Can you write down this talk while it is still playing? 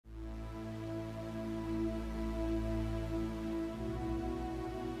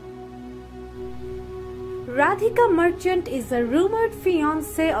Radhika Merchant is the rumored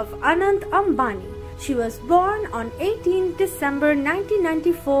fiancée of Anant Ambani. She was born on 18 December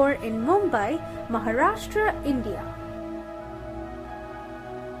 1994 in Mumbai, Maharashtra, India.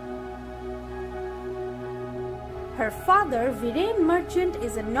 Her father, Viren Merchant,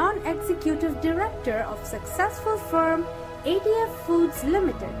 is a non-executive director of successful firm ADF Foods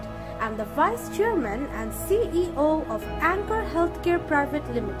Limited and the vice chairman and CEO of Anchor Healthcare Private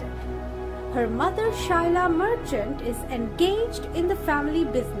Limited. Her mother, Shaila Merchant, is engaged in the family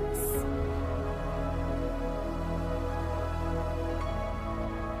business.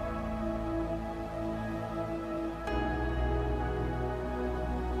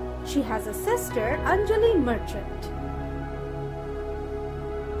 She has a sister, Anjali Merchant.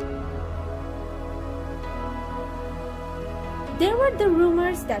 There were the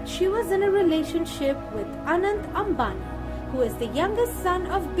rumors that she was in a relationship with Anant Ambani, who is the youngest son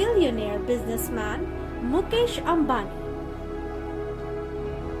of billionaire businessman Mukesh Ambani.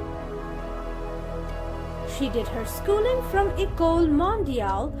 She did her schooling from Ecole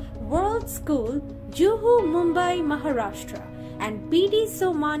Mondiale World School, Juhu, Mumbai, Maharashtra, and B.D.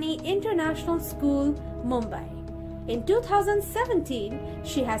 Somani International School, Mumbai. In 2017,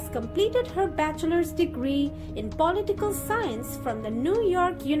 she has completed her bachelor's degree in political science from the New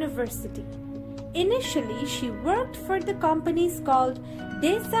York University. Initially, she worked for the companies called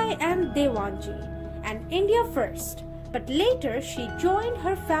Desai and Dewanji and India First, but later she joined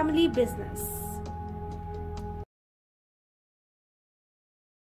her family business.